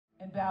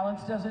And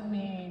balance doesn't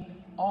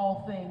mean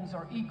all things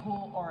are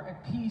equal or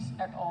at peace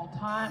at all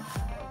times.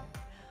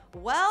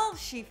 Well,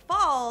 she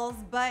falls,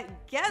 but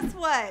guess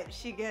what?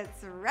 She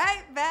gets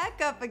right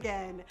back up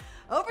again.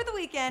 Over the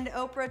weekend,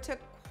 Oprah took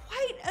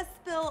quite a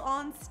spill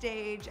on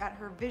stage at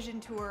her Vision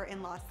Tour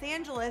in Los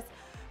Angeles,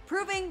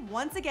 proving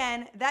once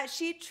again that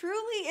she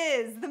truly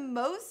is the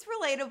most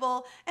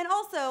relatable and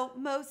also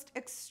most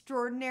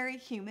extraordinary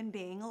human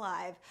being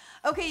alive.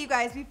 Okay, you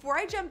guys, before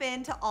I jump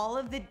into all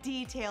of the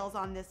details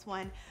on this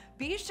one,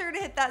 be sure to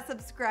hit that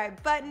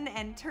subscribe button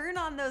and turn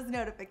on those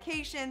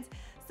notifications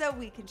so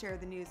we can share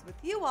the news with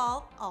you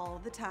all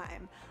the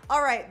time.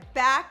 All right,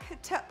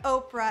 back to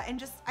Oprah,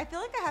 and I feel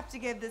like I have to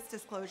give this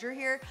disclosure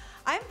here.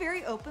 I'm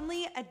very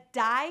openly a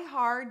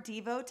die-hard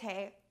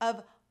devotee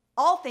of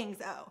all things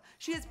O.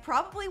 She is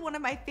probably one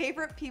of my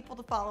favorite people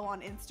to follow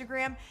on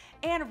Instagram,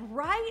 and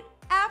right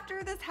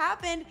after this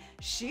happened,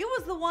 she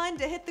was the one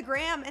to hit the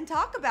gram and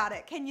talk about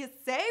it. Can you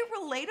say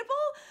relatable?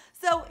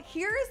 So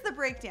here's the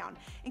breakdown.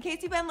 In case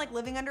you've been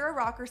living under a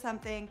rock or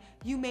something,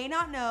 you may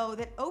not know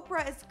that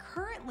Oprah is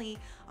currently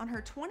on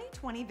her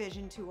 2020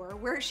 Vision Tour,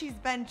 where she's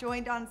been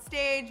joined on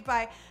stage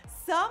by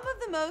some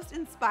of the most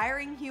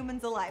inspiring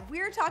humans alive.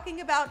 We are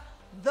talking about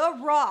The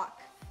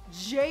Rock,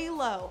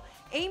 J-Lo,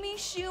 Amy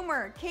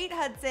Schumer, Kate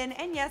Hudson,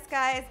 and yes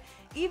guys,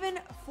 even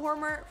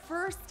former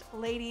First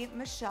Lady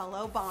Michelle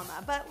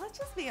Obama. But let's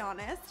just be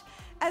honest,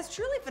 as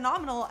truly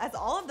phenomenal as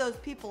all of those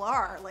people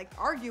are,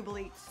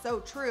 arguably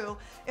so true,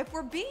 if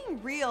we're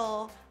being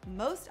real,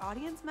 most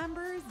audience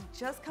members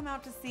just come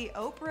out to see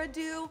Oprah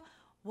do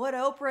what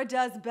Oprah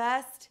does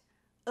best,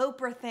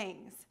 Oprah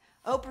things.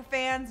 Oprah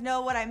fans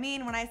know what I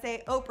mean when I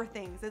say Oprah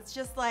things. It's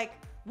just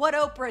what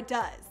Oprah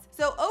does.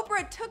 So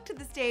Oprah took to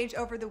the stage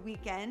over the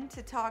weekend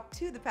to talk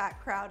to the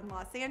packed crowd in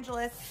Los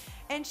Angeles,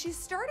 and she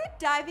started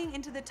diving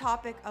into the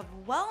topic of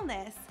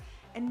wellness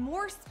and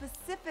more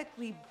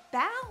specifically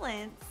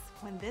balance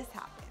when this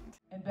happened.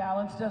 And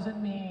balance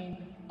doesn't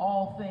mean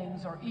all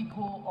things are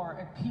equal or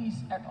at peace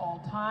at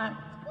all times.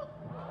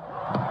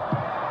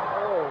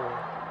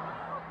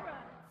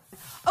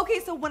 Okay,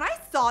 so when I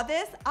saw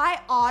this, I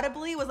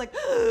audibly was like,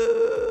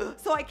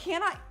 so I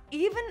cannot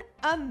even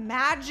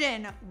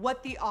imagine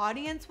what the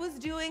audience was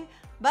doing,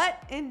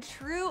 but in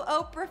true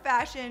Oprah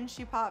fashion,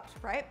 she popped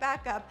right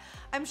back up.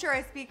 I'm sure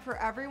I speak for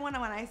everyone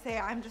when I say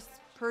I'm just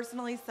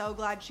personally so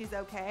glad she's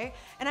okay.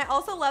 And I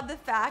also love the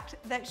fact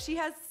that she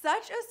has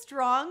such a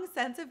strong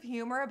sense of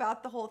humor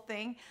about the whole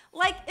thing.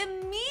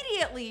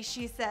 Immediately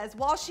she says,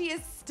 while she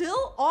is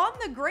still on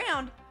the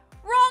ground,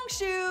 wrong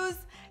shoes.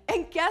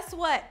 And guess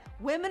what?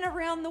 Women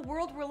around the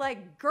world were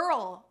like,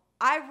 girl,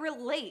 I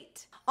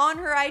relate. On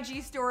her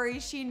IG story,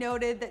 she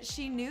noted that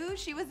she knew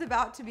she was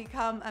about to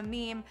become a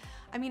meme.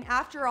 I mean,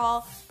 after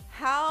all,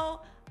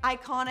 how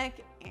iconic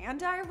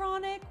and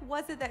ironic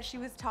was it that she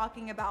was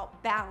talking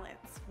about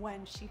balance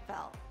when she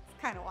fell?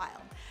 It's kind of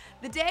wild.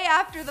 The day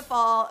after the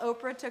fall,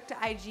 Oprah took to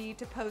IG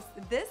to post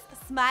this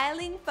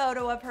smiling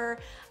photo of her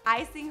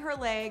icing her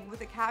leg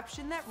with a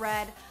caption that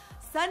read,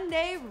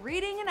 "Sunday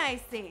reading and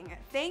icing.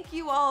 Thank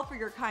you all for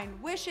your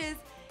kind wishes.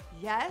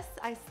 Yes,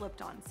 I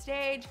slipped on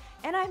stage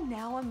and I'm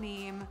now a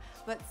meme,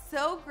 but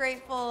so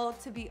grateful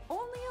to be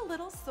only a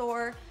little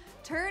sore,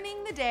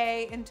 turning the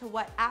day into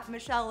what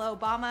 @Michelle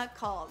Obama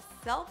calls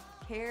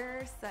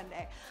Self-Care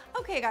Sunday."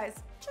 Okay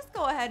guys, just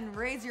go ahead and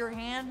raise your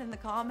hand in the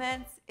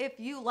comments if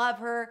you love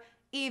her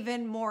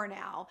even more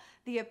now.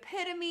 The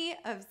epitome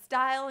of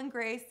style and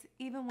grace,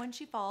 even when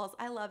she falls.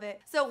 I love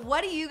it. So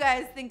what do you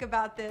guys think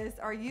about this?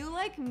 Are you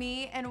like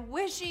me and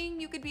wishing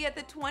you could be at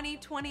the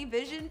 2020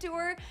 Vision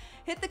Tour?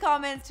 Hit the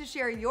comments to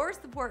share your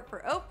support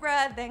for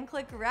Oprah, then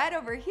click right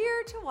over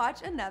here to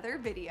watch another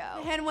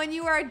video. And when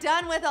you are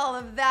done with all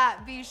of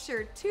that, be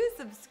sure to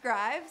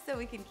subscribe so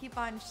we can keep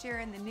on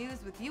sharing the news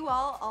with you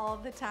all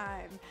the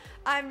time.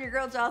 I'm your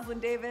girl,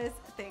 Jocelyn Davis.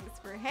 Thanks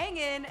for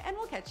hanging, and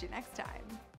we'll catch you next time.